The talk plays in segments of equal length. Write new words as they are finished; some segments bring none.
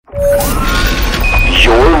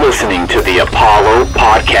to the Apollo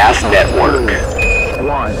Podcast Network.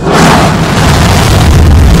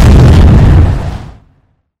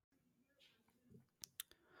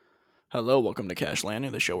 Hello, welcome to Cash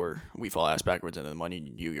Landing, the show where we fall ass backwards into the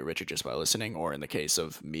money. You get richer just by listening, or in the case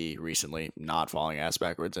of me recently, not falling ass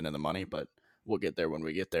backwards into the money, but we'll get there when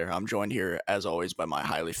we get there. I'm joined here, as always, by my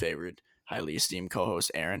highly favored, highly esteemed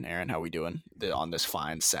co-host, Aaron. Aaron, how we doing on this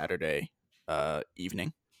fine Saturday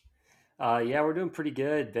evening? Yeah, we're doing pretty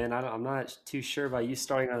good, Ben. I'm not too sure about you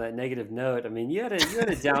starting on that negative note. I mean, you had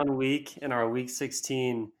a down week in our week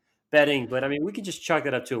 16 betting, but I mean, we could just chalk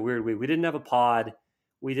that up to a weird week. We didn't have a pod.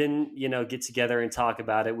 We didn't, get together and talk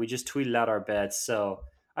about it. We just tweeted out our bets. So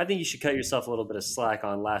I think you should cut yourself a little bit of slack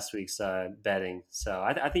on last week's betting. So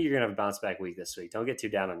I think you're gonna have a bounce back week this week. Don't get too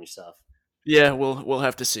down on yourself. Yeah, we'll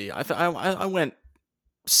have to see. I went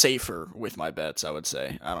safer with my bets, I would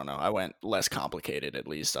say. I don't know. I went less complicated, at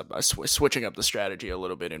least. Switching up the strategy a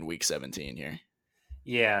little bit in week 17 here.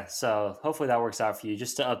 Yeah, so hopefully that works out for you.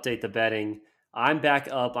 Just to update the betting, I'm back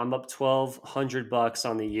up. I'm up $1,200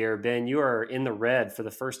 on the year. Ben, you are in the red for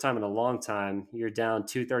the first time in a long time. You're down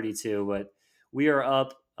 232, but we are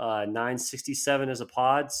up 967 as a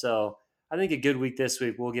pod. So I think a good week this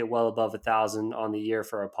week. We'll get well above 1,000 on the year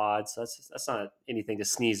for a pod. So that's not anything to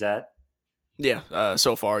sneeze at. Yeah,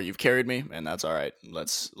 so far you've carried me, and that's all right.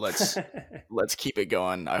 Let's keep it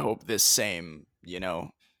going. I hope this same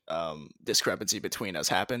discrepancy between us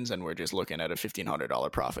happens, and we're just looking at a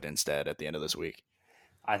 $1,500 profit instead at the end of this week.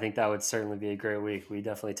 I think that would certainly be a great week. We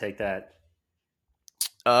definitely take that.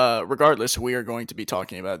 Regardless, we are going to be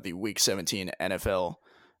talking about the Week 17 NFL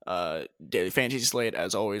daily fantasy slate.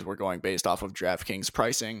 As always, we're going based off of DraftKings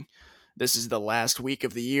pricing. This is the last week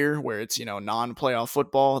of the year where it's, non-playoff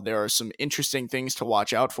football. There are some interesting things to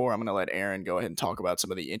watch out for. I'm going to let Aaron go ahead and talk about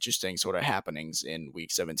some of the interesting sort of happenings in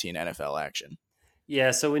Week 17 NFL action.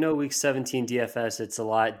 Yeah, so we know week 17 DFS, it's a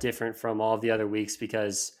lot different from all of the other weeks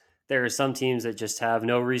because there are some teams that just have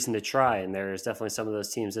no reason to try, and there's definitely some of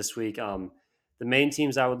those teams this week. The main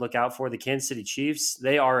teams I would look out for, the Kansas City Chiefs,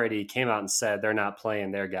 they already came out and said they're not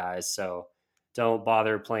playing their guys, so don't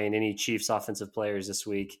bother playing any Chiefs offensive players this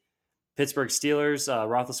week. Pittsburgh Steelers,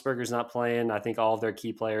 Roethlisberger's not playing. I think all of their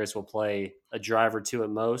key players will play a drive or two at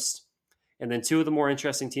most. And then two of the more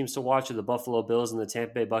interesting teams to watch are the Buffalo Bills and the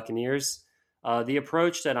Tampa Bay Buccaneers. The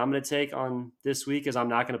approach that I'm going to take on this week is I'm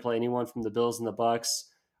not going to play anyone from the Bills and the Bucs.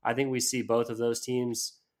 I think we see both of those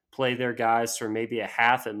teams play their guys for maybe a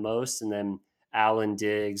half at most, and then Allen,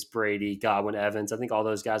 Diggs, Brady, Godwin, Evans. I think all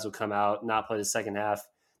those guys will come out, not play the second half.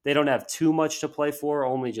 They don't have too much to play for,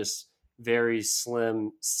 only just very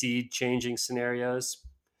slim seed changing scenarios.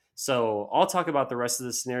 So I'll talk about the rest of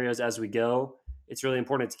the scenarios as we go. It's really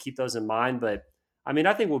important to keep those in mind, but I mean,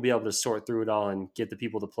 I think we'll be able to sort through it all and get the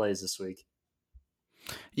people to plays this week.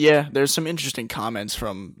 Yeah, there's some interesting comments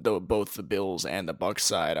from both the Bills and the Bucs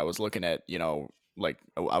side. I was looking at,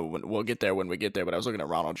 we'll get there when we get there, but I was looking at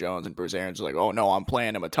Ronald Jones and Bruce Arians like, oh no, I'm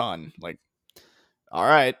playing him a ton. Like, all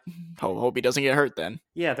right, hope he doesn't get hurt then.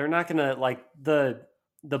 Yeah, they're not gonna like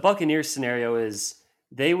the Buccaneers scenario is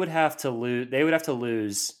they would have to lose. They would have to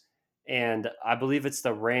lose, and I believe it's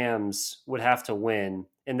the Rams would have to win.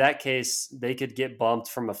 In that case, they could get bumped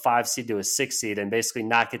from a 5 seed to a 6 seed and basically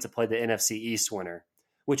not get to play the NFC East winner.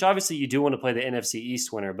 Which obviously you do want to play the NFC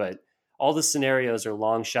East winner, but all the scenarios are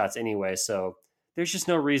long shots anyway. So there's just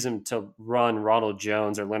no reason to run Ronald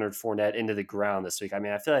Jones or Leonard Fournette into the ground this week. I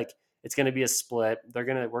mean, I feel like it's going to be a split. We're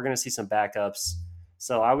going to see some backups.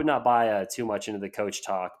 So I would not buy too much into the coach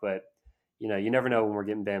talk, but you never know when we're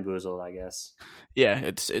getting bamboozled, I guess. Yeah,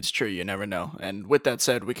 it's true. You never know. And with that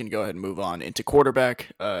said, we can go ahead and move on into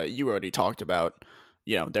quarterback. You already talked about,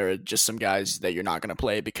 there are just some guys that you're not going to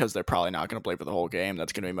play because they're probably not going to play for the whole game.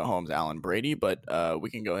 That's going to be Mahomes, Allen, Brady. But we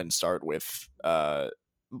can go ahead and start with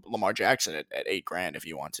Lamar Jackson at $8,000 if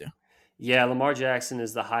you want to. Yeah, Lamar Jackson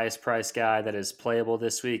is the highest priced guy that is playable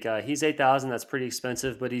this week. He's $8,000. That's pretty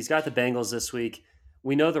expensive, but he's got the Bengals this week.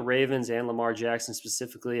 We know the Ravens and Lamar Jackson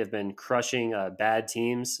specifically have been crushing bad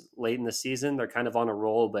teams late in the season. They're kind of on a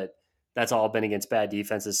roll, but that's all been against bad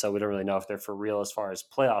defenses, so we don't really know if they're for real as far as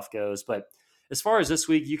playoff goes. But as far as this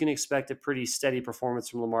week, you can expect a pretty steady performance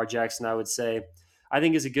from Lamar Jackson, I would say. I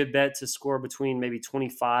think is a good bet to score between maybe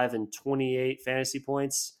 25 and 28 fantasy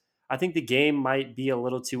points. I think the game might be a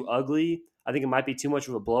little too ugly. I think it might be too much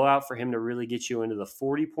of a blowout for him to really get you into the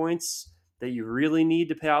 40 points that you really need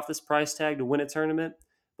to pay off this price tag to win a tournament.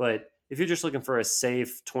 But if you're just looking for a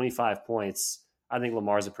safe 25 points, I think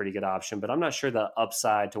Lamar's a pretty good option. But I'm not sure the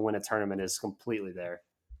upside to win a tournament is completely there.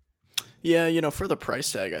 Yeah, for the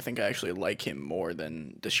price tag, I think I actually like him more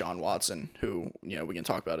than Deshaun Watson, who, we can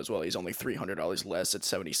talk about as well. He's only $300 less at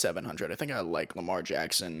 7,700. I think I like Lamar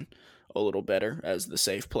Jackson a little better as the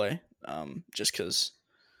safe play, just because,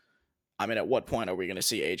 I mean, at what point are we going to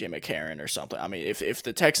see AJ McCarron or something? I mean, if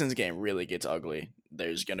the Texans game really gets ugly,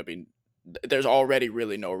 there's already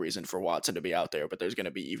really no reason for Watson to be out there, but there's going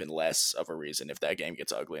to be even less of a reason if that game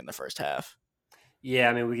gets ugly in the first half. Yeah,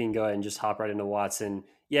 I mean, we can go ahead and just hop right into Watson.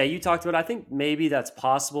 Yeah, you talked about, I think maybe that's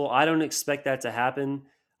possible. I don't expect that to happen.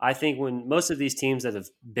 I think when most of these teams that have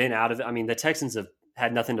been out of it, I mean, the Texans have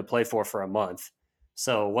had nothing to play for a month.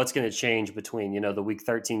 So what's going to change between, the week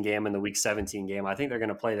 13 game and the week 17 game? I think they're going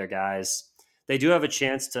to play their guys. They do have a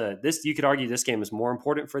chance to this. You could argue this game is more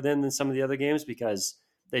important for them than some of the other games because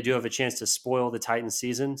they do have a chance to spoil the Titans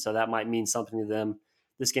season. So that might mean something to them.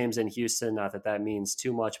 This game's in Houston. Not that that means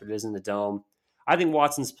too much, but it is in the Dome. I think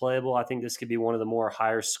Watson's playable. I think this could be one of the more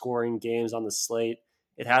higher scoring games on the slate.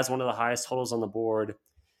 It has one of the highest totals on the board.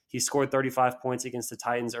 He scored 35 points against the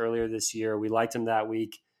Titans earlier this year. We liked him that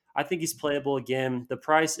week. I think he's playable again. The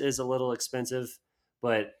price is a little expensive,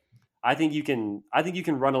 but I think you can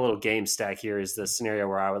run a little game stack here is the scenario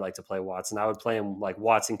where I would like to play Watson. I would play him like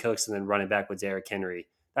Watson Cooks and then running back with Derrick Henry.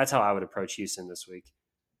 That's how I would approach Houston this week.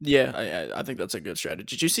 Yeah, I think that's a good strategy.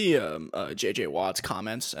 Did you see JJ Watt's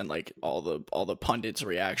comments and like all the pundits'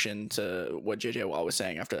 reaction to what JJ Watt was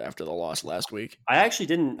saying after the loss last week? I actually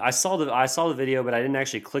didn't. I saw the video, but I didn't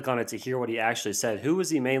actually click on it to hear what he actually said. Who was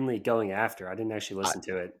he mainly going after? I didn't actually listen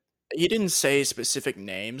to it. He didn't say specific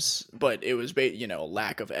names, but it was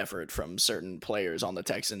lack of effort from certain players on the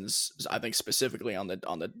Texans. I think specifically on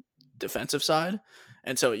the defensive side.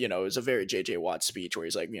 And so, it was a very JJ Watt speech where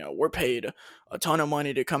he's like, we're paid a ton of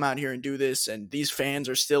money to come out here and do this. And these fans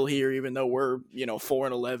are still here, even though we're,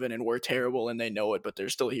 4-11 and we're terrible and they know it, but they're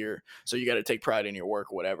still here. So you got to take pride in your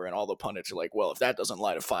work or whatever. And all the pundits are like, well, if that doesn't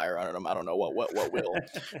light a fire under them, I don't know what will.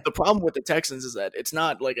 The problem with the Texans is that it's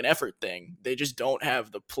not like an effort thing. They just don't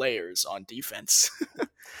have the players on defense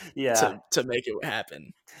to make it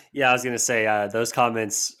happen. Yeah, I was going to say those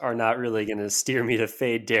comments are not really going to steer me to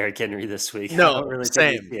fade Derrick Henry this week. No, I don't really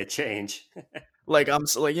same. think it'd be a change.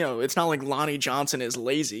 It's not like Lonnie Johnson is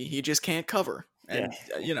lazy. He just can't cover. And,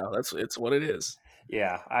 it's what it is.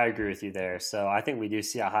 Yeah, I agree with you there. So I think we do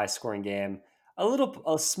see a high scoring game.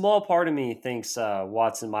 A small part of me thinks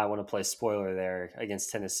Watson might want to play spoiler there against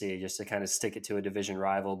Tennessee just to kind of stick it to a division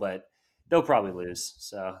rival, but they'll probably lose.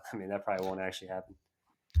 So, I mean, that probably won't actually happen.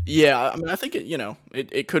 Yeah, I mean, I think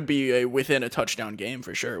it could be a within a touchdown game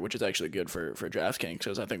for sure, which is actually good for DraftKings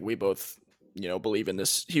because I think we both believe in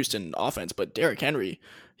this Houston offense. But Derrick Henry,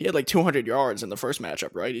 he had like 200 yards in the first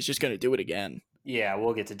matchup, right? He's just going to do it again. Yeah,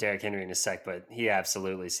 we'll get to Derrick Henry in a sec, but he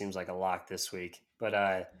absolutely seems like a lock this week. But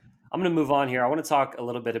I'm going to move on here. I want to talk a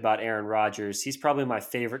little bit about Aaron Rodgers. He's probably my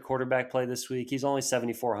favorite quarterback play this week. He's only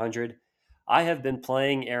 7,400. I have been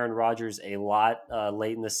playing Aaron Rodgers a lot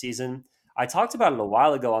late in the season. I talked about it a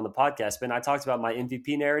while ago on the podcast, Ben. I talked about my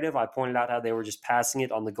MVP narrative. I pointed out how they were just passing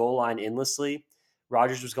it on the goal line endlessly.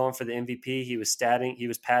 Rodgers was going for the MVP. He was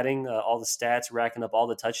padding all the stats, racking up all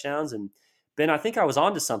the touchdowns. And Ben, I think I was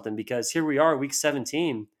onto something because here we are, week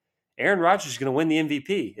 17. Aaron Rodgers is going to win the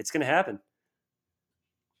MVP. It's going to happen.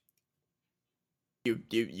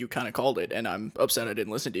 You kind of called it, and I'm upset I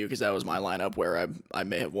didn't listen to you because that was my lineup where I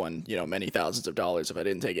may have won many thousands of dollars if I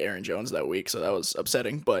didn't take Aaron Jones that week. So that was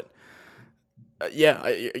upsetting, but.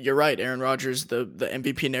 You're right. Aaron Rodgers, the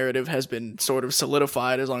MVP narrative has been sort of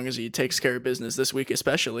solidified as long as he takes care of business this week,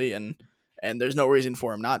 especially, and there's no reason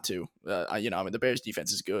for him not to. The Bears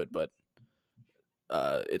defense is good, but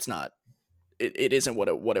it's not. It isn't what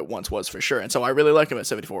it once was for sure. And so I really like him at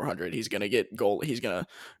 7,400. He's gonna get goal. He's gonna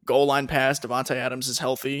goal line pass. Devontae Adams is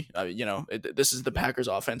healthy. This is the Packers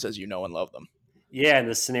offense as you know and love them. Yeah, and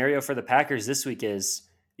the scenario for the Packers this week is.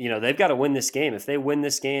 They've got to win this game. If they win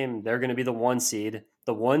this game, they're going to be the 1 seed.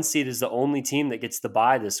 The 1 seed is the only team that gets the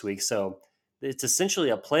bye this week. So it's essentially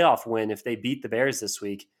a playoff win if they beat the Bears this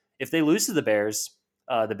week. If they lose to the Bears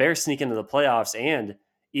sneak into the playoffs and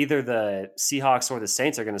either the Seahawks or the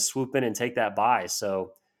Saints are going to swoop in and take that bye.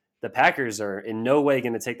 So the Packers are in no way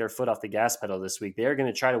going to take their foot off the gas pedal this week. They're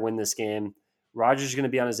going to try to win this game. Rodgers is going to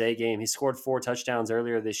be on his A game. He scored 4 touchdowns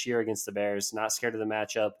earlier this year against the Bears. Not scared of the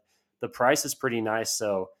matchup. The price is pretty nice.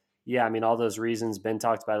 So, yeah, I mean, all those reasons, Ben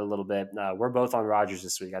talked about it a little bit. We're both on Rodgers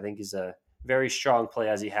this week. I think he's a very strong play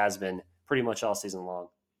as he has been pretty much all season long.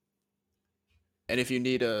 And if you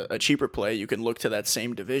need a cheaper play, you can look to that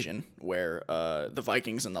same division where the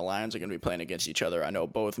Vikings and the Lions are going to be playing against each other. I know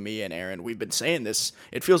both me and Aaron, we've been saying this.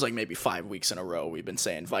 It feels like maybe 5 weeks in a row. We've been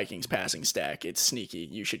saying Vikings passing stack. It's sneaky.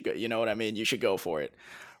 You should go. You know what I mean? You should go for it.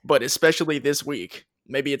 But especially this week,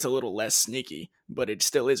 maybe it's a little less sneaky, but it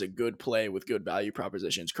still is a good play with good value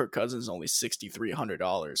propositions. Kirk Cousins is only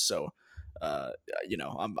 $6,300. So, I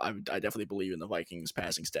definitely believe in the Vikings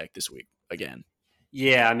passing stack this week again.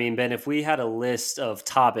 Yeah, I mean, Ben, if we had a list of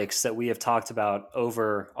topics that we have talked about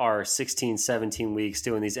over our 16, 17 weeks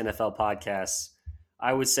doing these NFL podcasts,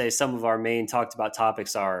 I would say some of our main talked about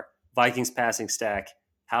topics are Vikings passing stack,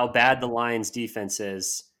 how bad the Lions defense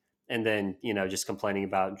is, and then, just complaining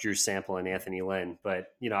about Drew Sample and Anthony Lynn. But,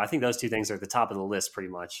 I think those two things are at the top of the list pretty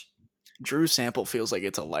much. Drew Sample feels like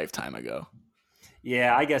it's a lifetime ago.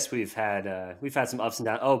 Yeah, I guess we've had some ups and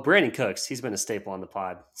downs. Oh, Brandon Cooks, he's been a staple on the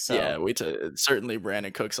pod. So yeah, certainly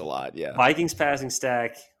Brandon Cooks a lot. Yeah, Vikings passing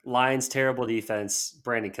stack, Lions terrible defense,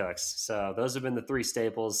 Brandon Cooks. So those have been the three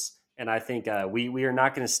staples, and I think we are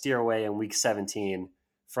not going to steer away in Week 17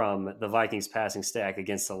 from the Vikings passing stack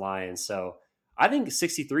against the Lions. So I think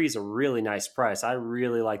 63 is a really nice price. I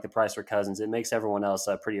really like the price for Cousins. It makes everyone else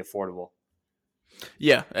pretty affordable.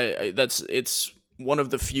 Yeah, it's one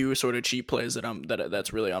of the few sort of cheap plays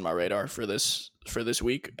that's really on my radar for this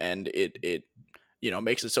week, and it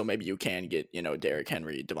makes it so maybe you can get Derrick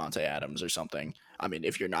Henry, Devontae Adams, or something. I mean,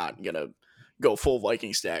 if you're not gonna go full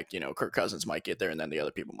Viking stack, Kirk Cousins might get there, and then the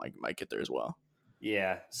other people might get there as well.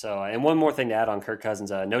 Yeah. So, and one more thing to add on Kirk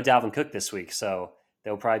Cousins, no Dalvin Cook this week, so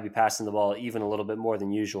they'll probably be passing the ball even a little bit more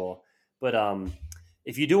than usual. But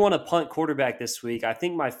if you do want to punt quarterback this week, I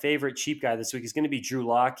think my favorite cheap guy this week is going to be Drew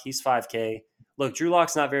Lock. He's $5K. Look, Drew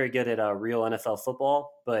Lock's not very good at real NFL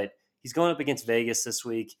football, but he's going up against Vegas this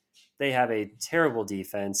week. They have a terrible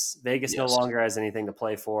defense. Vegas no longer has anything to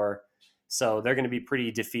play for, so they're going to be pretty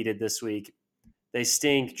defeated this week. They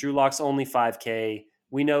stink. Drew Lock's only $5K.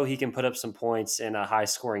 We know he can put up some points in a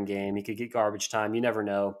high-scoring game. He could get garbage time. You never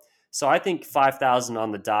know. So I think $5,000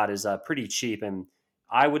 on the dot is pretty cheap, and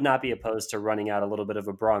I would not be opposed to running out a little bit of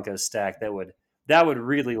a Broncos stack that would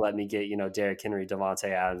really let me get, Derrick Henry, Devontae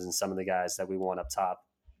Adams, and some of the guys that we want up top.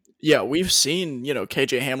 Yeah, we've seen,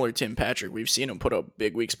 KJ Hamler, Tim Patrick, we've seen him put up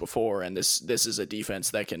big weeks before, and this is a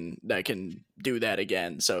defense that can do that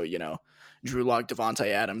again. So, Drew Lock,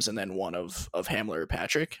 Devontae Adams, and then one of Hamler or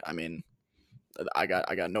Patrick. I mean, I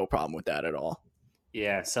got no problem with that at all.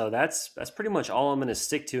 Yeah, so that's pretty much all I'm going to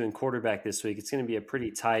stick to in quarterback this week. It's going to be a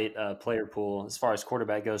pretty tight player pool as far as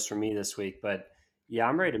quarterback goes for me this week, but yeah,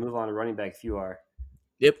 I'm ready to move on to running back if you are.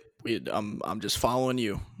 Yep, I'm just following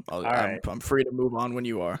you. I'm free to move on when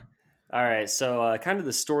you are. All right, so kind of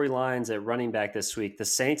the storylines at running back this week. The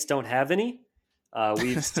Saints don't have any.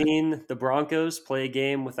 We've seen the Broncos play a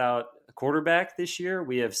game without a quarterback this year.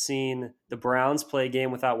 We have seen the Browns play a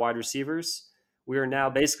game without wide receivers. We are now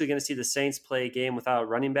basically going to see the Saints play a game without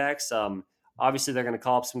running backs. Obviously, they're going to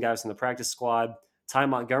call up some guys from the practice squad. Ty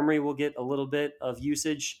Montgomery will get a little bit of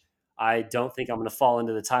usage. I don't think I'm going to fall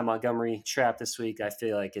into the Ty Montgomery trap this week. I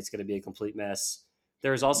feel like it's going to be a complete mess.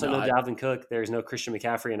 There's also no Dalvin Cook. There's no Christian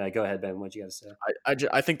McCaffrey. And go ahead, Ben. What you got to say?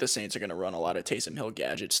 I think the Saints are going to run a lot of Taysom Hill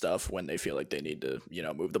gadget stuff when they feel like they need to,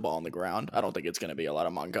 move the ball on the ground. I don't think it's going to be a lot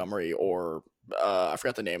of Montgomery or I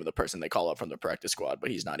forgot the name of the person they call up from the practice squad, but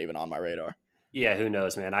he's not even on my radar. Yeah, who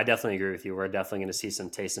knows, man? I definitely agree with you. We're definitely going to see some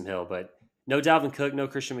Taysom Hill, but no Dalvin Cook, no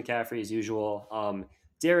Christian McCaffrey as usual.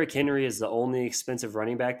 Derrick Henry is the only expensive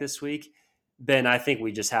running back this week. Ben, I think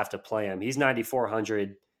we just have to play him. He's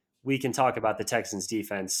 9,400. We can talk about the Texans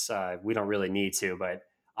defense. We don't really need to, but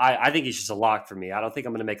I think he's just a lock for me. I don't think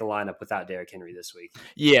I'm going to make a lineup without Derrick Henry this week.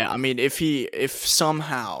 Yeah, I mean, if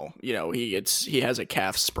somehow he has a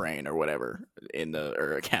calf sprain or whatever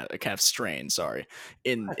a calf strain,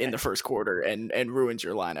 in the first quarter and ruins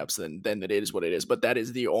your lineups, then it is what it is. But that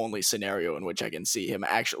is the only scenario in which I can see him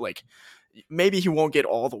actually maybe he won't get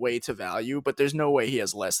all the way to value, but there's no way he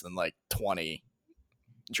has less than 20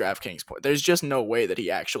 DraftKings points. There's just no way that he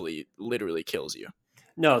actually literally kills you.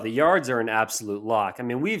 No, the yards are an absolute lock. I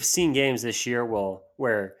mean, we've seen games this year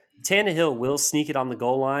where Tannehill will sneak it on the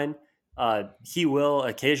goal line. He will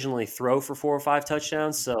occasionally throw for 4 or 5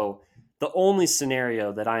 touchdowns. So the only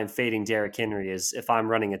scenario that I am fading Derrick Henry is if I'm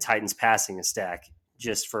running a Titans passing stack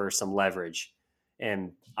just for some leverage.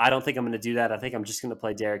 And I don't think I'm going to do that. I think I'm just going to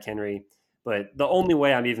play Derrick Henry. But the only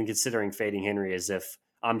way I'm even considering fading Henry is if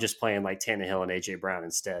I'm just playing like Tannehill and A.J. Brown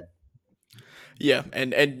instead. Yeah,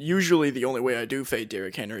 and usually the only way I do fade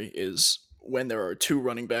Derrick Henry is when there are 2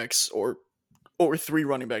 running backs or or three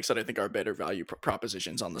running backs that I think are better value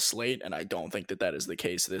propositions on the slate, and I don't think that that is the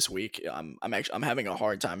case this week. I'm having a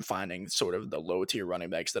hard time finding sort of the low tier running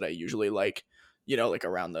backs that I usually like, like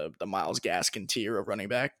around the Myles Gaskin tier of running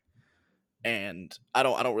back, and I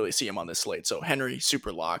don't really see him on this slate. So Henry,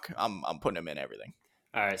 super lock. I'm putting him in everything.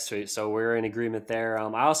 All right, sweet. So we're in agreement there.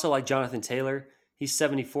 I also like Jonathan Taylor. He's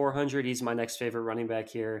 7,400. He's my next favorite running back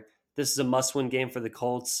here. This is a must-win game for the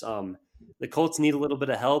Colts. The Colts need a little bit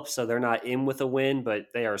of help, so they're not in with a win, but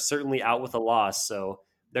they are certainly out with a loss. So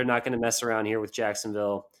they're not going to mess around here with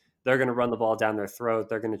Jacksonville. They're going to run the ball down their throat.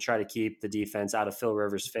 They're going to try to keep the defense out of Phil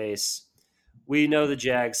Rivers' face. We know the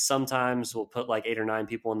Jags sometimes will put like 8 or 9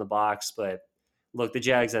 people in the box, but look, the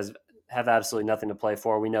Jags have absolutely nothing to play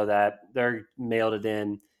for. We know that. They're mailed it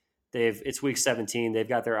in. It's week 17. They've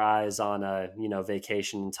got their eyes on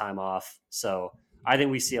vacation and time off. So I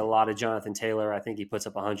think we see a lot of Jonathan Taylor. I think he puts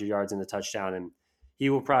up 100 yards in the touchdown, and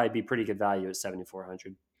he will probably be pretty good value at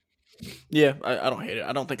 7,400. Yeah, I don't hate it.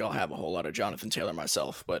 I don't think I'll have a whole lot of Jonathan Taylor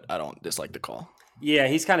myself, but I don't dislike the call. Yeah,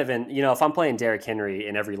 he's kind of in, if I'm playing Derrick Henry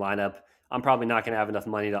in every lineup, I'm probably not going to have enough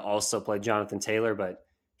money to also play Jonathan Taylor, but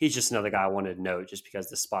he's just another guy I wanted to note just because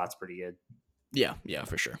the spot's pretty good. Yeah,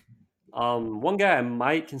 for sure. One guy I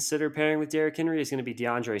might consider pairing with Derrick Henry is going to be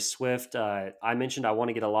DeAndre Swift. I mentioned I want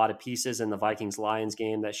to get a lot of pieces in the Vikings-Lions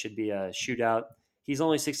game. That should be a shootout. He's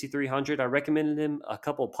only 6,300. I recommended him a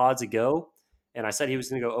couple pods ago, and I said he was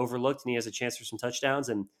going to go overlooked, and he has a chance for some touchdowns,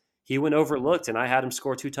 and he went overlooked, and I had him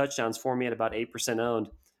score 2 touchdowns for me at about 8% owned.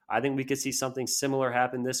 I think we could see something similar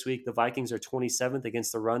happen this week. The Vikings are 27th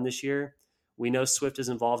against the run this year. We know Swift is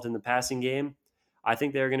involved in the passing game. I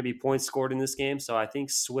think there are going to be points scored in this game, so I think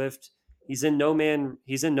Swift – he's in no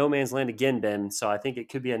man's land again, Ben. So I think it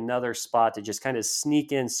could be another spot to just kind of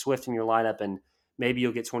sneak in Swift in your lineup, and maybe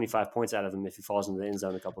you'll get 25 points out of him if he falls into the end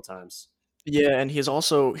zone a couple times. Yeah, and he's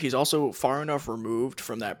also far enough removed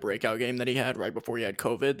from that breakout game that he had right before he had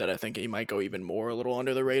COVID that I think he might go even more a little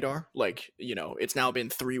under the radar. Like, it's now been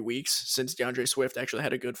 3 weeks since DeAndre Swift actually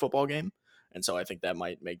had a good football game, and so I think that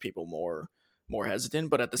might make people more hesitant.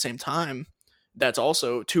 But at the same time, that's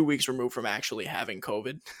also 2 weeks removed from actually having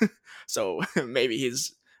COVID. So maybe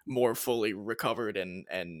he's more fully recovered and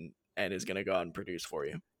is going to go out and produce for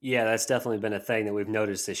you. Yeah, that's definitely been a thing that we've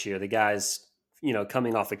noticed this year. The guys,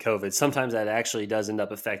 coming off of COVID, sometimes that actually does end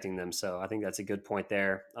up affecting them. So I think that's a good point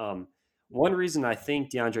there. One reason I think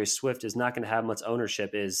DeAndre Swift is not going to have much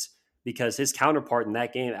ownership is because his counterpart in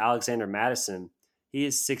that game, Alexander Mattison, he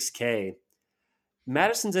is 6K.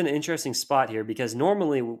 Madison's in an interesting spot here because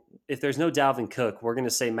normally if there's no Dalvin Cook, we're going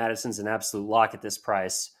to say Madison's an absolute lock at this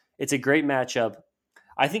price. It's a great matchup.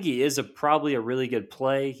 I think he is probably a really good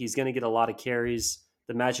play. He's going to get a lot of carries.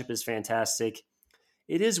 The matchup is fantastic.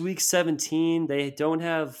 It is week 17. They don't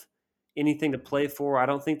have anything to play for. I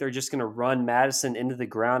don't think they're just going to run Madison into the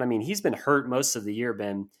ground. I mean, he's been hurt most of the year,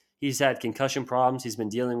 Ben. He's had concussion problems. He's been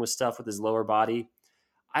dealing with stuff with his lower body.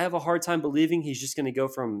 I have a hard time believing he's just going to go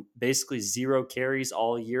from basically 0 carries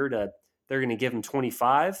all year to they're going to give him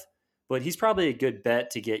 25, but he's probably a good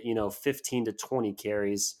bet to get, 15 to 20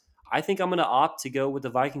 carries. I think I'm going to opt to go with the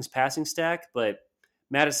Vikings passing stack, but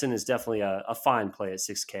Madison is definitely a fine play at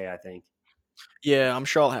 6K, I think. Yeah, I'm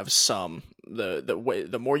sure I'll have some.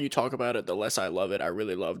 The more you talk about it, the less I love it. I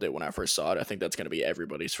really loved it when I first saw it. I think that's going to be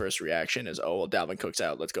everybody's first reaction is, oh, well, Dalvin Cook's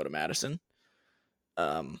out. Let's go to Madison.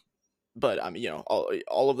 But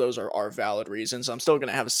all of those are valid reasons. I'm still going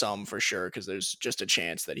to have some for sure because there's just a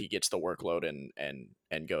chance that he gets the workload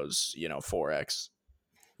and goes 4x.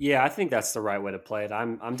 Yeah, I think that's the right way to play it.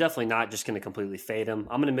 I'm definitely not just going to completely fade him.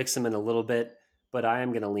 I'm going to mix him in a little bit, but I am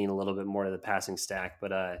going to lean a little bit more to the passing stack.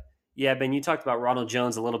 But yeah, Ben, you talked about Ronald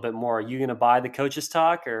Jones a little bit more. Are you going to buy the coach's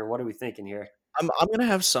talk, or what are we thinking here? I'm going to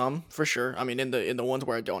have some for sure. I mean, in the ones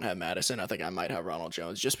where I don't have Madison, I think I might have Ronald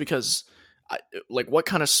Jones just because. What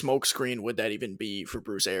kind of smoke screen would that even be for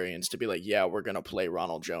Bruce Arians to be like, yeah, we're going to play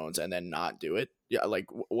Ronald Jones and then not do it? Yeah. Like,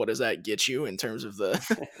 what does that get you in terms of the,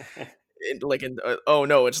 oh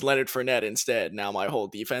no, it's Leonard Fournette instead. Now my whole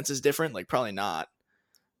defense is different. Like, probably not.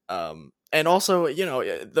 And also,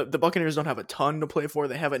 the Buccaneers don't have a ton to play for.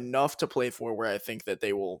 They have enough to play for where I think that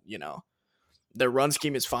they will, their run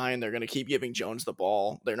scheme is fine. They're going to keep giving Jones the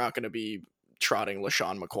ball. They're not going to be trotting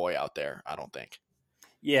LaShawn McCoy out there, I don't think.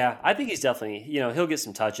 Yeah, I think he's definitely, he'll get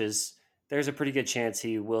some touches. There's a pretty good chance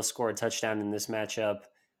he will score a touchdown in this matchup.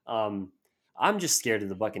 I'm just scared of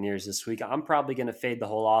the Buccaneers this week. I'm probably going to fade the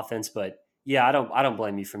whole offense, but yeah, I don't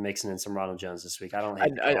blame you for mixing in some Ronald Jones this week. I don't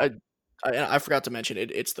hate I forgot to mention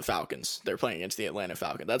it. It's the Falcons. They're playing against the Atlanta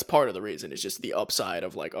Falcons. That's part of the reason. It's just the upside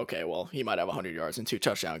of like, okay, well, he might have 100 yards and 2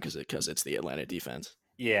 touchdowns because it's the Atlanta defense.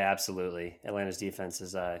 Yeah, absolutely. Atlanta's defense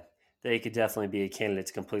is They could definitely be a candidate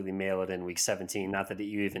to completely mail it in week 17. Not that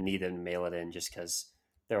you even need them to mail it in just because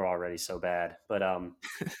they're already so bad. But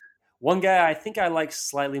one guy I think I like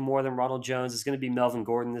slightly more than Ronald Jones is going to be Melvin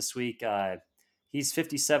Gordon this week. He's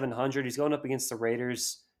 5,700. He's going up against the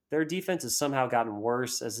Raiders. Their defense has somehow gotten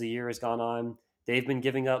worse as the year has gone on. They've been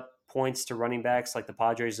giving up points to running backs like the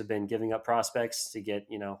Padres have been giving up prospects to get,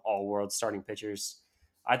 all world starting pitchers.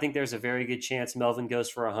 I think there's a very good chance Melvin goes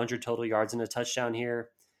for 100 total yards and a touchdown here.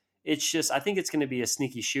 It's just, I think it's going to be a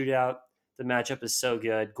sneaky shootout. The matchup is so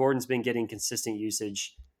good. Gordon's been getting consistent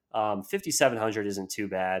usage. 5,700 isn't too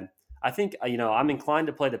bad. I think, I'm inclined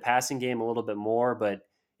to play the passing game a little bit more, but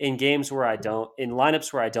in games where in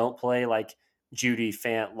lineups where I don't play, like Judy,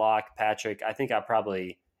 Fant, Locke, Patrick, I think I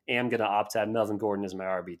probably am going to opt out Melvin Gordon as my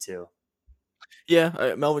RB2.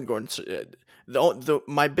 Yeah, Melvin Gordon.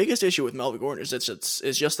 My biggest issue with Melvin Gordon is it's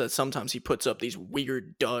just that sometimes he puts up these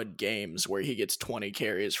weird dud games where he gets 20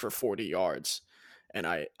 carries for 40 yards, and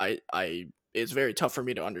I it's very tough for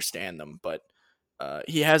me to understand them. But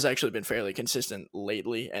he has actually been fairly consistent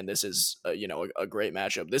lately, and this is a great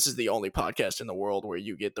matchup. This is the only podcast in the world where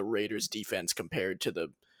you get the Raiders defense compared to the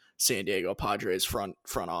San Diego Padres front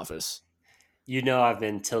office. I've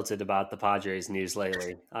been tilted about the Padres news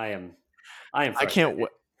lately. I am frustrated.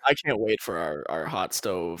 I can't wait for our hot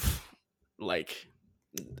stove like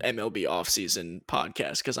MLB offseason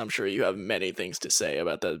podcast because I'm sure you have many things to say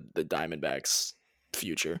about the Diamondbacks'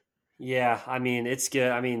 future. Yeah, I mean, it's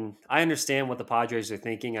good. I mean, I understand what the Padres are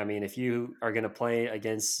thinking. I mean, if you are going to play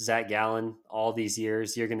against Zach Gallen all these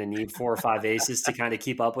years, you're going to need 4 or 5 aces to kind of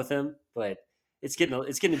keep up with him. But it's getting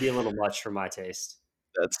to be a little much for my taste.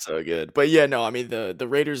 That's so good. But yeah, no, I mean the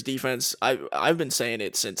Raiders defense, I've been saying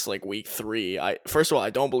it since like week 3. First of all, I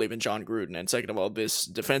don't believe in John Gruden, and second of all, this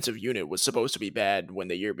defensive unit was supposed to be bad when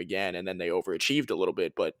the year began, and then they overachieved a little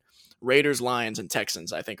bit. But Raiders, Lions, and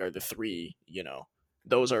Texans, I think, are the 3,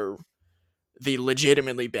 those are the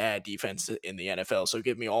legitimately bad defense in the NFL. So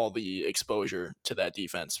give me all the exposure to that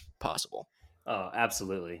defense possible. Oh,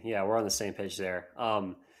 absolutely. Yeah, we're on the same page there.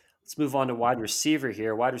 Let's move on to wide receiver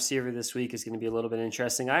here. Wide receiver this week is going to be a little bit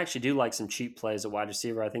interesting. I actually do like some cheap plays at wide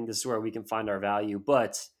receiver. I think this is where we can find our value,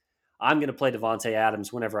 but I'm going to play Davante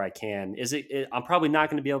Adams whenever I can. I'm probably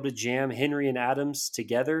not going to be able to jam Henry and Adams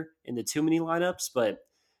together into too many lineups, but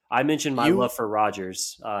I mentioned my love for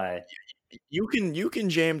Rodgers. You can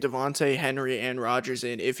jam Devontae, Henry, and Rodgers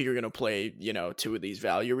in if you're going to play, 2 of these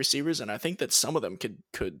value receivers, and I think that some of them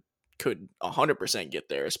could 100% get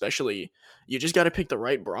there. Especially, you just got to pick the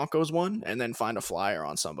right Broncos one and then find a flyer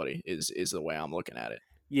on somebody. Is the way I'm looking at it.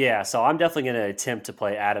 Yeah, so I'm definitely going to attempt to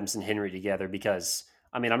play Adams and Henry together because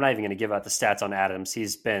I'm not even going to give out the stats on Adams.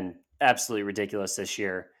 He's been absolutely ridiculous this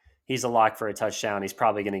year. He's a lock for a touchdown. He's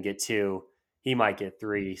probably going to get 2. He might get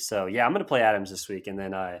 3. So yeah, I'm going to play Adams this week, and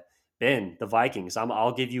then Ben, the Vikings.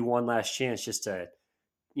 I'll give you one last chance just to,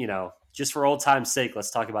 just for old time's sake, let's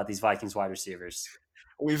talk about these Vikings wide receivers.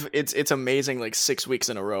 It's amazing. Like 6 weeks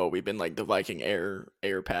in a row, we've been like the Viking air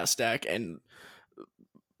pass stack, and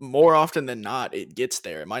more often than not, it gets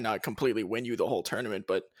there. It might not completely win you the whole tournament,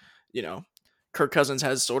 but Kirk Cousins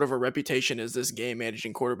has sort of a reputation as this game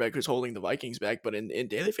managing quarterback who's holding the Vikings back. But in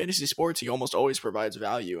daily fantasy sports, he almost always provides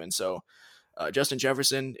value, and so Justin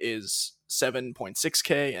Jefferson is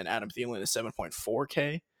 7.6K and Adam Thielen is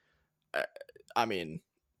 7.4K. I mean,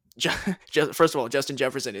 first of all, Justin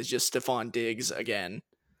Jefferson is just Stephon Diggs again,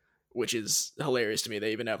 which is hilarious to me.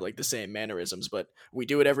 They even have like the same mannerisms, but we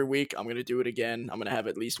do it every week. I'm going to do it again. I'm going to have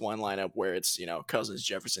at least one lineup where it's, Cousins,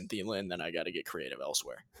 Jefferson, Thielen, then I got to get creative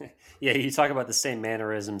elsewhere. Yeah, you talk about the same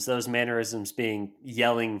mannerisms, those mannerisms being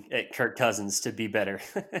yelling at Kirk Cousins to be better.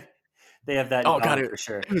 They have that. Oh god, for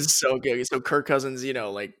sure. It was so good. So Kirk Cousins,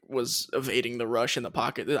 was evading the rush in the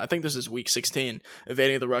pocket. I think this is week 16,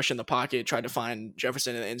 evading the rush in the pocket, tried to find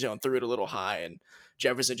Jefferson in the end zone, threw it a little high, and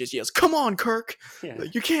Jefferson just yells, "Come on, Kirk! Yeah.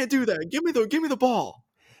 You can't do that. Give me the ball."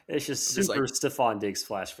 It's just super Stephon Diggs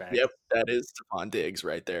flashback. Yep, that is Stephon Diggs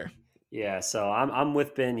right there. Yeah, so I'm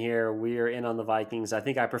with Ben here. We are in on the Vikings. I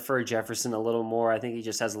think I prefer Jefferson a little more. I think he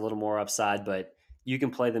just has a little more upside, but you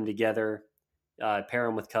can play them together. Pair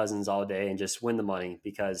them with Cousins all day and just win the money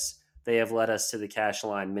because they have led us to the cash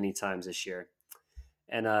line many times this year.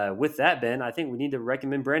 And with that, Ben, I think we need to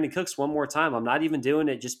recommend Brandin Cooks one more time. I'm not even doing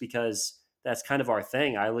it just because that's kind of our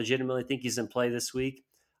thing. I legitimately think he's in play this week.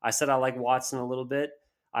 I said I like Watson a little bit.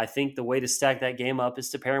 I think the way to stack that game up is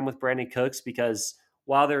to pair him with Brandin Cooks because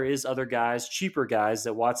while there is other guys, cheaper guys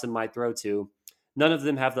that Watson might throw to, none of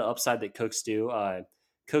them have the upside that Cooks do.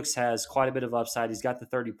 Cooks has quite a bit of upside. He's got the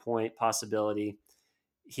 30-point possibility.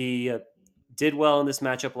 He did well in this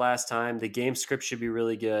matchup last time. The game script should be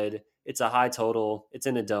really good. It's a high total. It's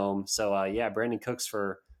in a dome. So yeah, Brandon Cooks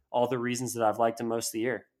for all the reasons that I've liked him most of the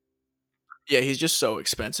year. Yeah, he's just so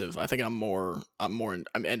expensive. I think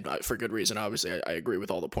and for good reason. Obviously, I agree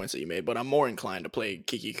with all the points that you made, but I'm more inclined to play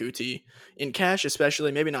Kiki Kuti in cash,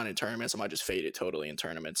 especially maybe not in tournaments. I might just fade it totally in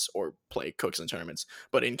tournaments or play Cooks in tournaments.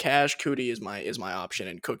 But in cash, Kuti is my option,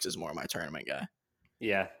 and Cooks is more my tournament guy.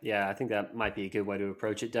 Yeah, I think that might be a good way to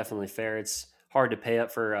approach it. Definitely fair. It's hard to pay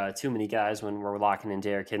up for too many guys when we're locking in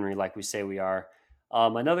Derrick Henry like we say we are.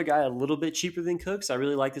 Another guy a little bit cheaper than Cooks I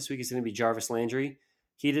really like this week is going to be Jarvis Landry.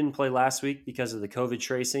 He didn't play last week because of the COVID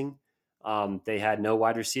tracing. They had no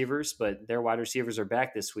wide receivers, but their wide receivers are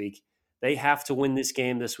back this week. They have to win this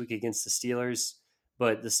game this week against the Steelers,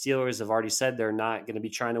 but the Steelers have already said they're not going to be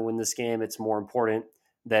trying to win this game. It's more important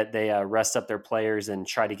that they rest up their players and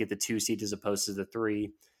try to get the 2 seed as opposed to the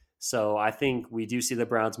 3. So I think we do see the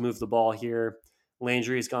Browns move the ball here.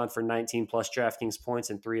 Landry has gone for 19 plus DraftKings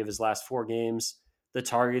points in 3 of his last 4 games. The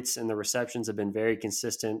targets and the receptions have been very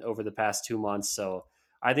consistent over the past 2 months. So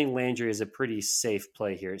I think Landry is a pretty safe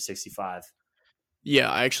play here at 65.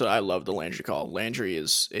 Yeah, I love the Landry call. Landry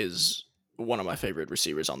is one of my favorite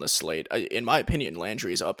receivers on this slate. In my opinion,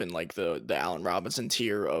 Landry is up in like the Allen Robinson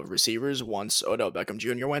tier of receivers. Once Odell Beckham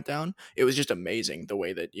Jr. went down, it was just amazing the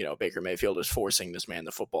way that Baker Mayfield is forcing this man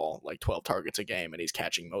the football like 12 targets a game, and he's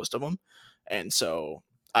catching most of them. And so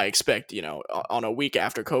I expect on a week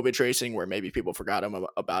after COVID tracing, where maybe people forgot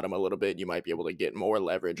about him a little bit, you might be able to get more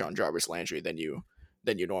leverage on Jarvis Landry than you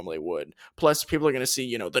normally would. Plus, people are going to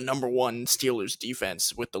see, the number one Steelers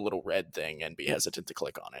defense with the little red thing and be hesitant to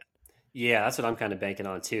click on it. Yeah, that's what I'm kind of banking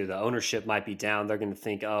on too. The ownership might be down. They're going to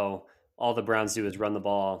think, oh, all the Browns do is run the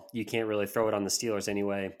ball. You can't really throw it on the Steelers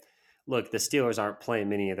anyway. Look, the Steelers aren't playing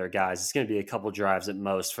many of their guys. It's going to be a couple drives at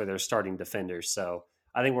most for their starting defenders. So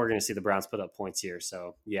I think we're going to see the Browns put up points here.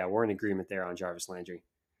 So yeah, we're in agreement there on Jarvis Landry.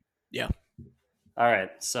 Yeah. All right.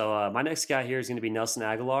 So my next guy here is going to be Nelson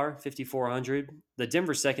Aguilar, 5,400. The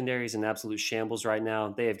Denver secondary is in absolute shambles right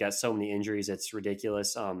now. They have got so many injuries. It's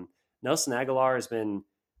ridiculous. Nelson Aguilar has been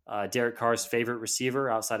Derek Carr's favorite receiver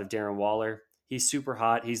outside of Darren Waller. He's super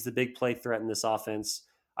hot. He's the big play threat in this offense.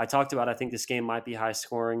 I talked about, I think this game might be high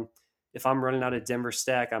scoring. If I'm running out of Denver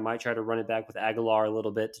stack, I might try to run it back with Aguilar a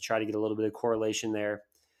little bit to try to get a little bit of correlation there.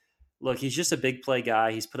 Look, he's just a big play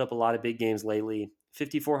guy. He's put up a lot of big games lately.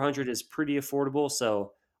 5,400 is pretty affordable,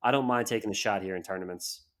 so I don't mind taking a shot here in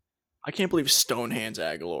tournaments. I can't believe Stonehands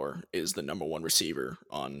Aguilar is the number one receiver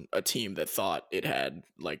on a team that thought it had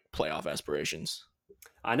like playoff aspirations.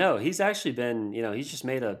 I know he's actually been, he's just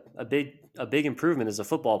made a big improvement as a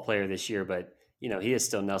football player this year, but he is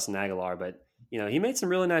still Nelson Aguilar, but he made some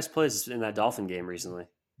really nice plays in that Dolphin game recently.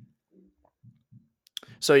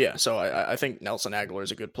 So yeah, I think Nelson Aguilar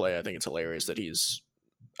is a good play. I think it's hilarious that he's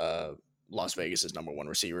Las Vegas's number one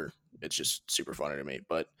receiver. It's just super funny to me.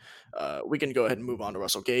 But we can go ahead and move on to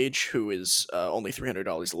Russell Gage, who is only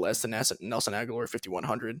 $300 less than Nelson Aguilar,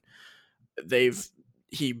 5,100.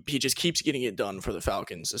 He just keeps getting it done for the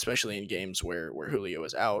Falcons, especially in games where Julio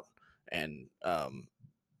is out. And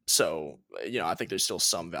so I think there's still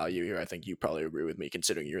some value here. I think you probably agree with me,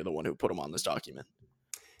 considering you're the one who put him on this document.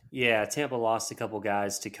 Yeah, Tampa lost a couple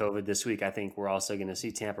guys to COVID this week. I think we're also going to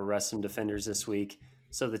see Tampa rest some defenders this week.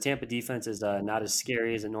 So the Tampa defense is not as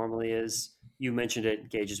scary as it normally is. You mentioned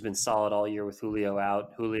it. Gage has been solid all year with Julio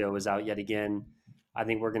out. Julio is out yet again. I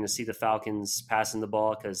think we're going to see the Falcons passing the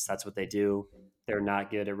ball because that's what they do. They're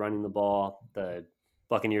not good at running the ball. The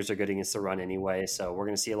Buccaneers are good against the run anyway. So we're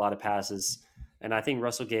going to see a lot of passes. And I think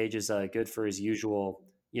Russell Gage is good for his usual,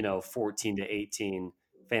 14 to 18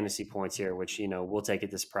 fantasy points here, which, we'll take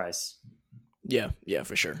at this price. Yeah,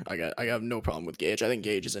 for sure. I got no problem with Gage. I think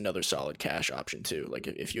Gage is another solid cash option too. Like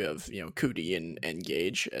if you have, Kuti and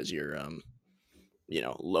Gage as your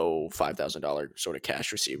low $5,000 sort of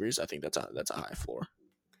cash receivers, I think that's a high floor.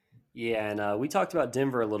 Yeah, and we talked about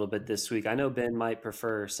Denver a little bit this week. I know Ben might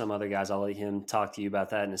prefer some other guys. I'll let him talk to you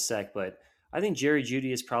about that in a sec, but I think Jerry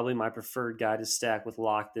Jeudy is probably my preferred guy to stack with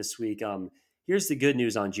Lock this week. Here's the good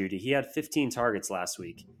news on Jeudy. He had 15 targets last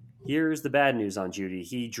week. Here's the bad news on Jeudy.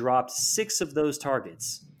 He dropped 6 of those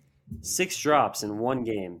targets. 6 drops in one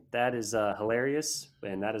game. That is hilarious,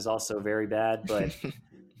 and that is also very bad. But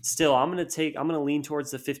still, I'm gonna lean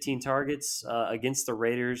towards the 15 targets against the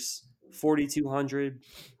Raiders. 4,200.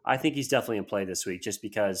 I think he's definitely in play this week, just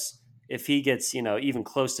because if he gets even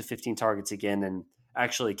close to 15 targets again and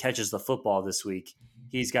actually catches the football this week,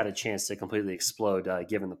 he's got a chance to completely explode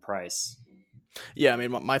given the price. Yeah, I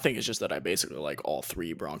mean, my thing is just that I basically like all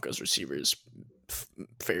 3 Broncos receivers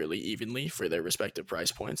fairly evenly for their respective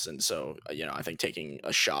price points. And so, I think taking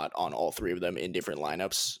a shot on all 3 of them in different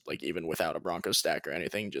lineups, like even without a Broncos stack or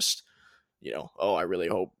anything, just oh, I really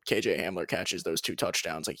hope KJ Hamler catches those 2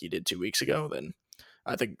 touchdowns like he did 2 weeks ago, then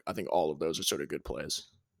I think all of those are sort of good plays.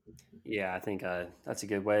 Yeah, I think that's a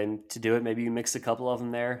good way to do it. Maybe you mix a couple of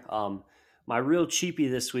them there. My real cheapie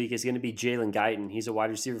this week is going to be Jalen Guyton. He's a wide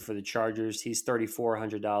receiver for the Chargers. He's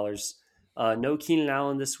 $3,400. No Keenan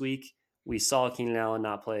Allen this week. We saw Keenan Allen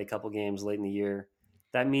not play a couple games late in the year.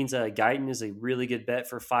 That means Guyton is a really good bet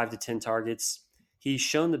for 5 to 10 targets. He's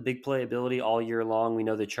shown the big play ability all year long. We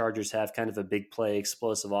know the Chargers have kind of a big play,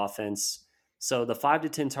 explosive offense. So the 5 to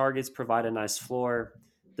 10 targets provide a nice floor.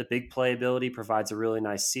 The big play ability provides a really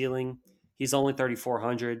nice ceiling. He's only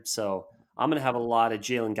 3,400, so I'm going to have a lot of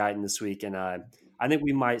Jalen Guyton this week, and I think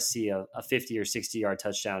we might see a 50 or 60-yard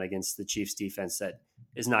touchdown against the Chiefs defense that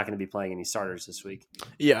is not going to be playing any starters this week.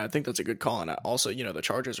 Yeah, I think that's a good call. And also, the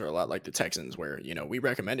Chargers are a lot like the Texans where, we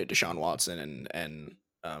recommended Deshaun Watson and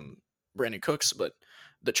Brandon Cooks, but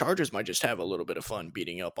the Chargers might just have a little bit of fun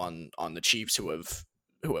beating up on the Chiefs who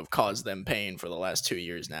have caused them pain for the last 2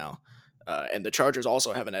 years now. And the Chargers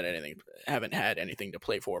also haven't had anything to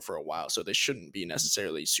play for a while, so this shouldn't be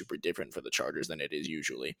necessarily super different for the Chargers than it is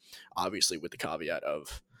usually. Obviously, with the caveat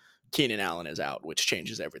of Keenan Allen is out, which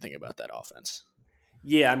changes everything about that offense.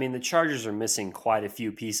 Yeah, I mean the Chargers are missing quite a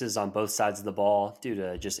few pieces on both sides of the ball due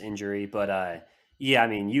to just injury, but yeah, I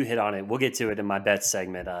mean you hit on it. We'll get to it in my bets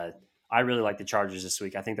segment. I really like the Chargers this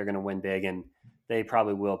week. I think they're going to win big, and they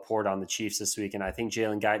probably will pour it on the Chiefs this week, and I think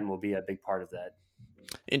Jalen Guyton will be a big part of that.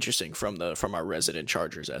 Interesting from our resident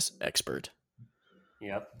Chargers expert.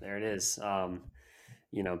 Yep, there it is.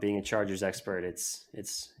 Being a Chargers expert,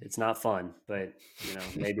 it's not fun, but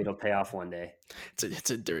maybe it'll pay off one day. It's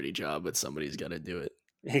a dirty job, but somebody's got to do it.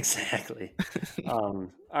 Exactly.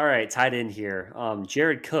 All right, tight end here.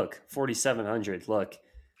 Jared Cook, 4,700. Look,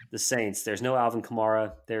 the Saints. There's no Alvin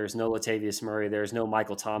Kamara. There's no Latavius Murray. There's no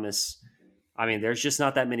Michael Thomas. I mean, there's just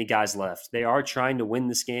not that many guys left. They are trying to win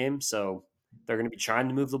this game, so they're going to be trying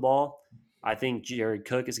to move the ball. I think Jared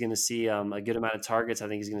Cook is going to see a good amount of targets. I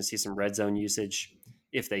think he's going to see some red zone usage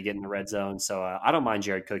if they get in the red zone. So I don't mind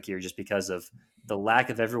Jared Cook here just because of the lack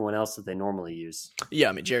of everyone else that they normally use. Yeah,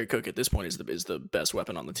 I mean, Jared Cook at this point is the best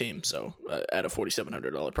weapon on the team. So at a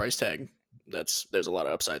 $4,700 price tag, there's a lot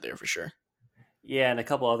of upside there for sure. Yeah, and a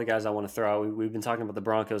couple other guys I want to throw out. We've been talking about the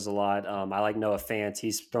Broncos a lot. I like Noah Fant.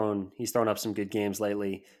 He's thrown up some good games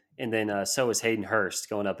lately. And then so is Hayden Hurst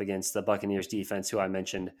going up against the Buccaneers defense, who I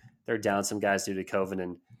mentioned. They're down some guys due to COVID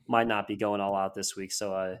and might not be going all out this week.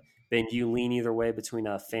 So, Ben, do you lean either way between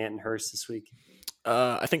Fant and Hurst this week?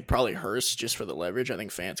 I think probably Hurst just for the leverage. I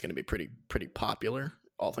think Fant's going to be pretty popular,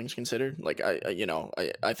 all things considered. Like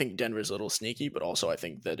I think Denver's a little sneaky, but also I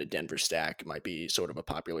think that a Denver stack might be sort of a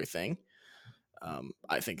popular thing.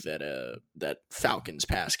 I think that Falcons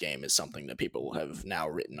pass game is something that people have now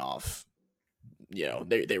written off.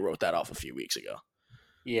 They wrote that off a few weeks ago.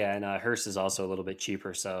 Yeah, and Hurst is also a little bit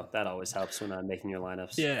cheaper, so that always helps when making your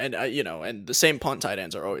lineups. Yeah, and and the same punt tight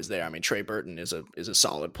ends are always there. I mean, Trey Burton is a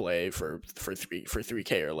solid play for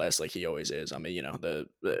 3K or less, like he always is. I mean,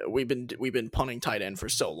 we've been punting tight end for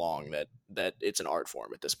so long that it's an art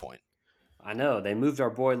form at this point. I know they moved our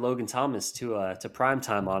boy Logan Thomas to prime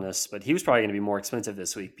time on us, but he was probably going to be more expensive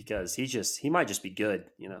this week because he might just be good,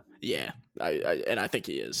 Yeah, I think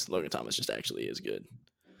he is. Logan Thomas just actually is good.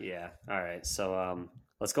 Yeah. All right. So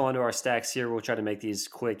let's go on to our stacks here. We'll try to make these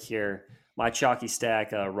quick here. My chalky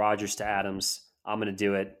stack, Rodgers to Adams. I'm going to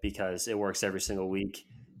do it because it works every single week.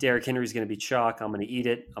 Derrick Henry's going to be chalk. I'm going to eat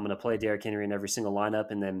it. I'm going to play Derrick Henry in every single lineup,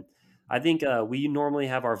 and then I think we normally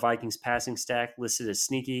have our Vikings passing stack listed as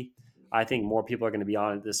sneaky. I think more people are going to be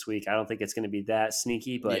on it this week. I don't think it's going to be that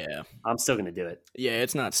sneaky, but yeah. I'm still going to do it. Yeah,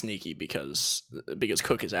 it's not sneaky because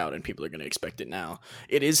Cook is out and people are going to expect it now.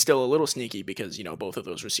 It is still a little sneaky because, both of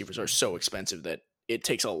those receivers are so expensive that it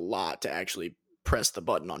takes a lot to actually press the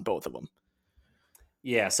button on both of them.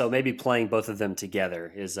 Yeah, so maybe playing both of them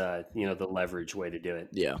together is, the leverage way to do it.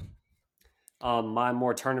 Yeah. My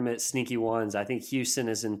more tournament sneaky ones, I think Houston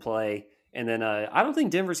is in play. And then I don't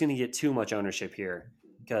think Denver's going to get too much ownership here.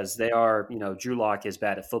 Because they are, Drew Lock is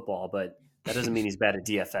bad at football, but that doesn't mean he's bad at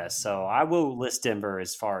DFS. So I will list Denver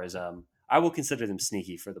as far as I will consider them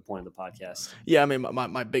sneaky for the point of the podcast. Yeah, I mean,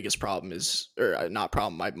 my biggest problem is, or not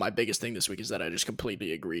problem, my biggest thing this week is that I just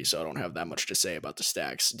completely agree, so I don't have that much to say about the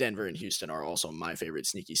stacks. Denver and Houston are also my favorite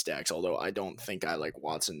sneaky stacks, although I don't think I like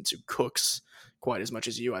Watson to Cooks quite as much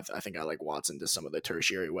as you. I think I like Watson to some of the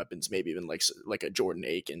tertiary weapons, maybe even like a Jordan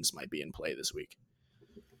Akins might be in play this week.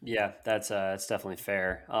 Yeah, that's definitely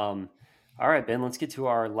fair. All right, Ben, let's get to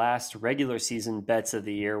our last regular season bets of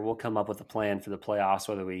the year. We'll come up with a plan for the playoffs,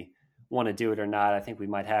 whether we want to do it or not. I think we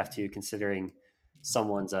might have to, considering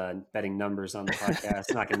someone's betting numbers on the podcast.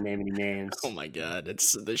 I'm not going to name any names. Oh my god,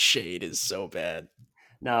 it's the shade is so bad.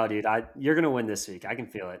 No, dude, you're going to win this week. I can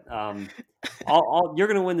feel it. You're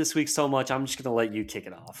going to win this week so much. I'm just going to let you kick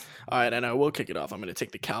it off. All right, and I will kick it off. I'm going to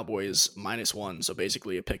take the Cowboys -1, so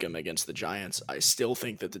basically a pick 'em against the Giants. I still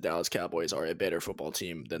think that the Dallas Cowboys are a better football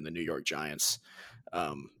team than the New York Giants.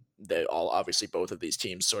 They all obviously both of these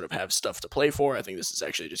teams sort of have stuff to play for. I think this is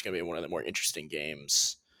actually just going to be one of the more interesting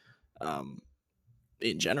games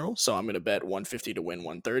in general. So I'm going to bet 150 to win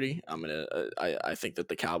 130. I think that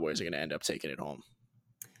the Cowboys are going to end up taking it home.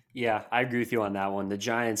 Yeah, I agree with you on that one. The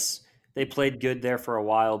Giants, they played good there for a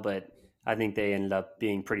while, but I think they ended up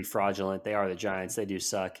being pretty fraudulent. They are the Giants. They do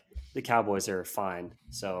suck. The Cowboys are fine.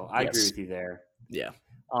 So I agree with you there. Yeah.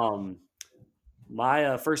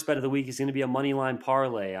 My first bet of the week is going to be a money line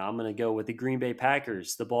parlay. I'm going to go with the Green Bay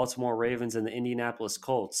Packers, the Baltimore Ravens, and the Indianapolis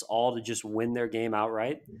Colts, all to just win their game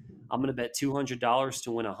outright. I'm going to bet $200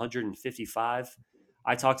 to win $155.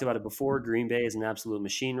 I talked about it before. Green Bay is an absolute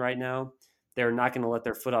machine right now. They're not going to let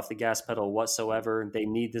their foot off the gas pedal whatsoever. They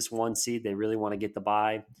need this 1 seed. They really want to get the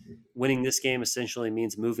bye. Winning this game essentially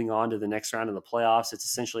means moving on to the next round of the playoffs. It's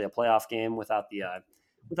essentially a playoff game without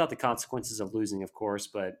the consequences of losing, of course.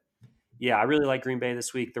 But yeah, I really like Green Bay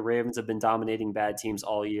this week. The Ravens have been dominating bad teams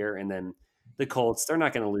all year. And then the Colts, they're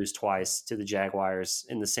not going to lose twice to the Jaguars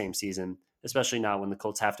in the same season, especially not when the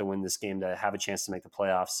Colts have to win this game to have a chance to make the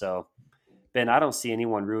playoffs. So, Ben, I don't see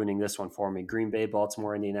anyone ruining this one for me. Green Bay,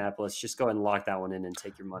 Baltimore, Indianapolis. Just go ahead and lock that one in and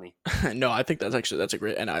take your money. No, I think that's a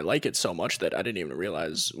great, and I like it so much that I didn't even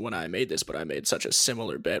realize when I made this, but I made such a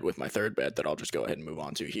similar bet with my third bet that I'll just go ahead and move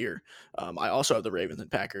on to here. I also have the Ravens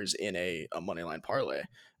and Packers in a money line parlay.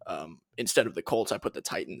 Instead of the Colts, I put the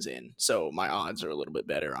Titans in, so my odds are a little bit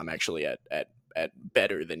better. I'm actually at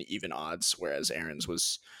better than even odds, whereas Aaron's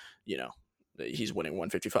was, he's winning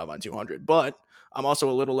 155 on 200, but I'm also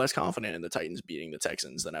a little less confident in the Titans beating the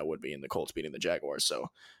Texans than I would be in the Colts beating the Jaguars. So,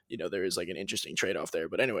 there is like an interesting trade-off there.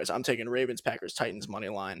 But anyways, I'm taking Ravens, Packers, Titans money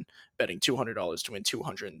line, betting $200 to win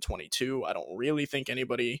 222. I don't really think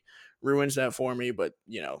anybody ruins that for me, but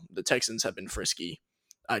the Texans have been frisky.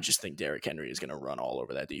 I just think Derrick Henry is going to run all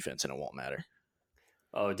over that defense and it won't matter.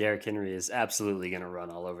 Oh, Derrick Henry is absolutely going to run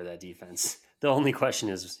all over that defense. The only question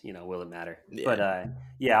is, will it matter? Yeah. But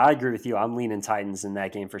yeah, I agree with you. I'm leaning Titans in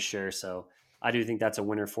that game for sure. So I do think that's a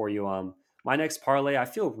winner for you. My next parlay, I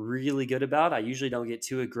feel really good about. I usually don't get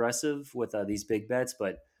too aggressive with these big bets,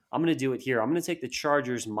 but I'm going to do it here. I'm going to take the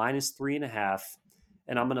Chargers -3.5,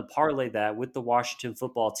 and I'm going to parlay that with the Washington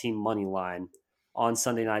football team money line on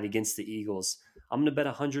Sunday night against the Eagles. I'm going to bet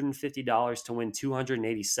 $150 to win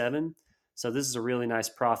 $287. So this is a really nice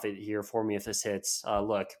profit here for me if this hits.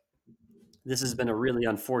 Look, this has been a really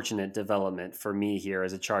unfortunate development for me here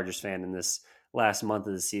as a Chargers fan in this last month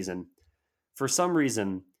of the season. For some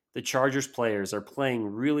reason, the Chargers players are playing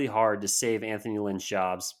really hard to save Anthony Lynn's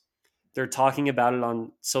jobs. They're talking about it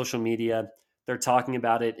on social media. They're talking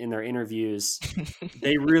about it in their interviews.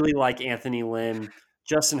 They really like Anthony Lynn.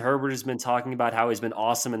 Justin Herbert has been talking about how he's been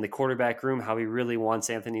awesome in the quarterback room, how he really wants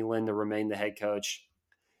Anthony Lynn to remain the head coach.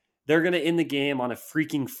 They're going to end the game on a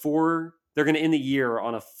freaking they're going to end the year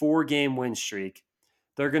on a 4-game win streak.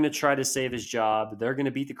 They're going to try to save his job. They're going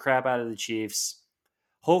to beat the crap out of the Chiefs.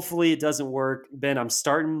 Hopefully it doesn't work. Ben,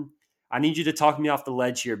 I need you to talk me off the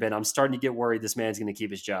ledge here, Ben. I'm starting to get worried this man's going to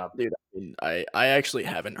keep his job. Dude, I actually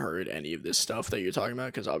haven't heard any of this stuff that you're talking about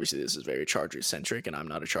because obviously this is very Chargers-centric and I'm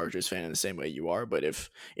not a Chargers fan in the same way you are. But if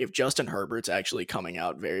Justin Herbert's actually coming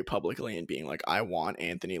out very publicly and being like, I want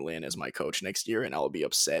Anthony Lynn as my coach next year and I'll be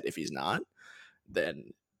upset if he's not,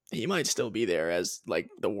 then he might still be there as like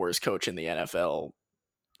the worst coach in the NFL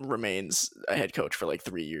remains a head coach for like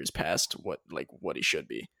 3 years past what he should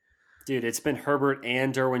be. Dude, it's been Herbert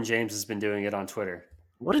and Derwin James has been doing it on Twitter.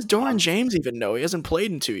 What does Derwin James even know? He hasn't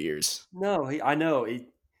played in 2 years. No, I know.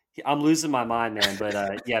 I'm losing my mind, man.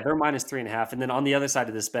 But yeah, they're -3.5. And then on the other side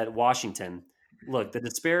of this bet, Washington. Look, the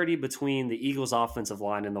disparity between the Eagles' offensive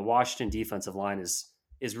line and the Washington defensive line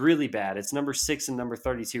is really bad. It's number 6 and number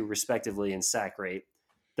 32, respectively, in sack rate.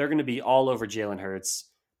 They're going to be all over Jalen Hurts.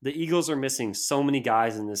 The Eagles are missing so many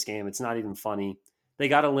guys in this game. It's not even funny. They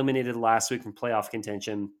got eliminated last week from playoff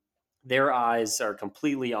contention. Their eyes are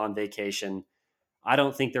completely on vacation. I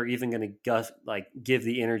don't think they're even going to give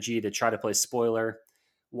the energy to try to play spoiler.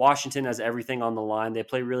 Washington has everything on the line. They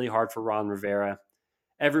play really hard for Ron Rivera.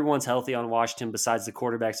 Everyone's healthy on Washington besides the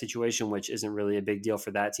quarterback situation, which isn't really a big deal for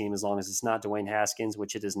that team as long as it's not Dwayne Haskins,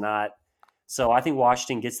 which it is not. So I think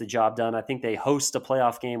Washington gets the job done. I think they host a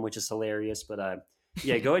playoff game, which is hilarious. But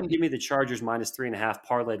Yeah, go ahead and give me the Chargers minus 3.5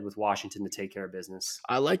 parlayed with Washington to take care of business.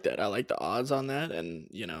 I like that. I like the odds on that, and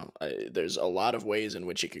there's a lot of ways in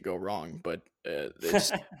which it could go wrong, but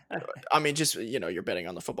it's. I mean, just you're betting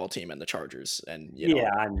on the football team and the Chargers, and Yeah,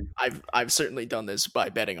 I've certainly done this by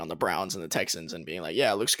betting on the Browns and the Texans and being like,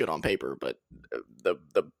 yeah, it looks good on paper, but the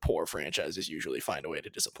poor franchises usually find a way to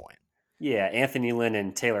disappoint. yeah, Anthony Lynn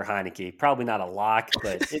and Taylor Heineke. Probably not a lock,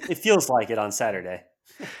 but it feels like it on Saturday.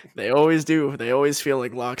 They always do. They always feel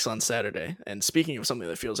like locks on Saturday. And speaking of something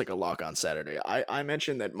that feels like a lock on Saturday, I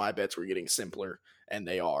mentioned that my bets were getting simpler, and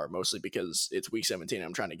they are mostly because it's week 17.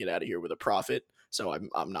 I'm trying to get out of here with a profit, so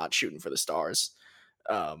I'm not shooting for the stars.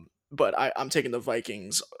 But I'm taking the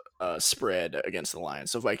Vikings spread against the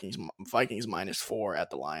Lions. So Vikings -4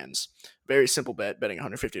 at the Lions. Very simple bet, betting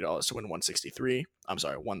 $150 to win 163. I'm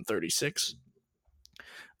sorry, 136.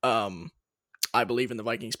 I believe in the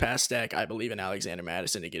Vikings pass stack. I believe in Alexander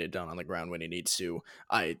Mattison to get it done on the ground when he needs to.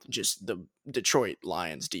 The Detroit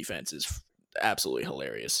Lions defense is absolutely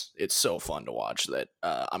hilarious. It's so fun to watch that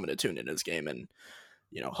I'm going to tune into this game and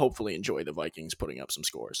hopefully enjoy the Vikings putting up some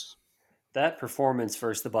scores. That performance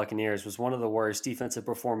versus the Buccaneers was one of the worst defensive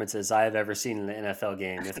performances I have ever seen in an NFL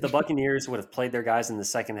game. If the Buccaneers would have played their guys in the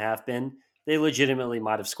second half, Ben, they legitimately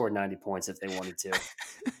might have scored 90 points if they wanted to.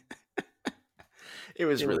 It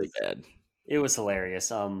was really bad. It was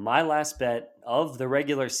hilarious. My last bet of the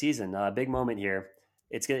regular season, big moment here.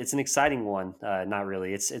 It's an exciting one. Not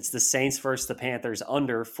really. It's the Saints versus the Panthers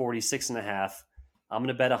under 46.5. I'm going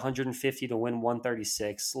to bet 150 to win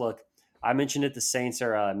 136. Look, I mentioned it. The Saints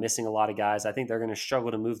are missing a lot of guys. I think they're going to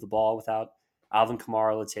struggle to move the ball without Alvin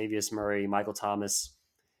Kamara, Latavius Murray, Michael Thomas.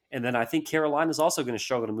 And then I think Carolina is also going to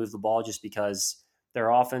struggle to move the ball just because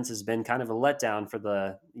their offense has been kind of a letdown for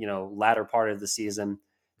the latter part of the season.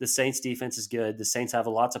 The Saints defense is good. The Saints have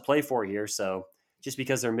a lot to play for here. So just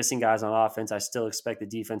because they're missing guys on offense, I still expect the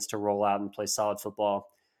defense to roll out and play solid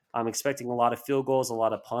football. I'm expecting a lot of field goals, a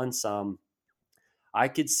lot of punts. I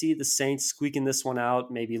could see the Saints squeaking this one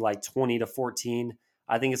out, maybe like 20-14.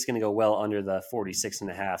 I think it's going to go well under the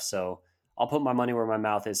 46.5. So I'll put my money where my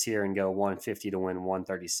mouth is here and go 150 to win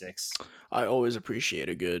 136. I always appreciate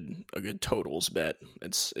a good totals bet.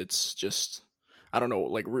 It's just, I don't know,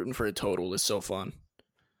 like rooting for a total is so fun.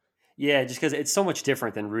 Yeah, just because it's so much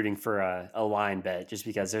different than rooting for a line bet, just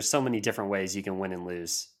because there's so many different ways you can win and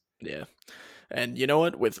lose. Yeah. And you know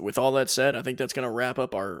what? With all that said, I think that's going to wrap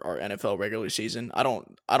up our NFL regular season. I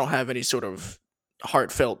don't have any sort of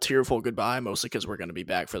heartfelt, tearful goodbye, mostly because we're going to be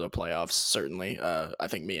back for the playoffs, certainly. I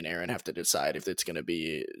think me and Aaron have to decide if it's going to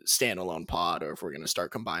be standalone pod or if we're going to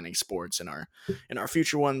start combining sports in our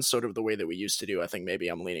future ones, sort of the way that we used to do. I think maybe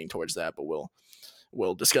I'm leaning towards that, but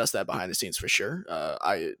we'll discuss that behind the scenes for sure.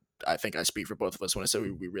 I think I speak for both of us when I say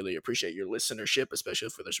we really appreciate your listenership, especially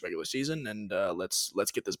for this regular season, and let's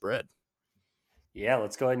get this bread. Yeah,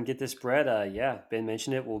 let's go ahead and get this bread. Ben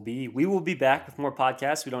mentioned it. We will be back with more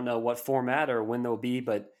podcasts. We don't know what format or when they'll be,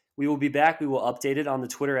 but we will be back. We will update it on the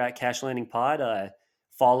Twitter at Cash Landing Pod.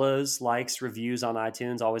 Follows, likes, reviews on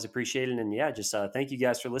iTunes, always appreciated. And yeah, just thank you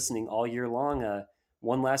guys for listening all year long.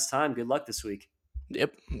 One last time, good luck this week.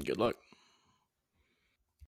 Yep, good luck.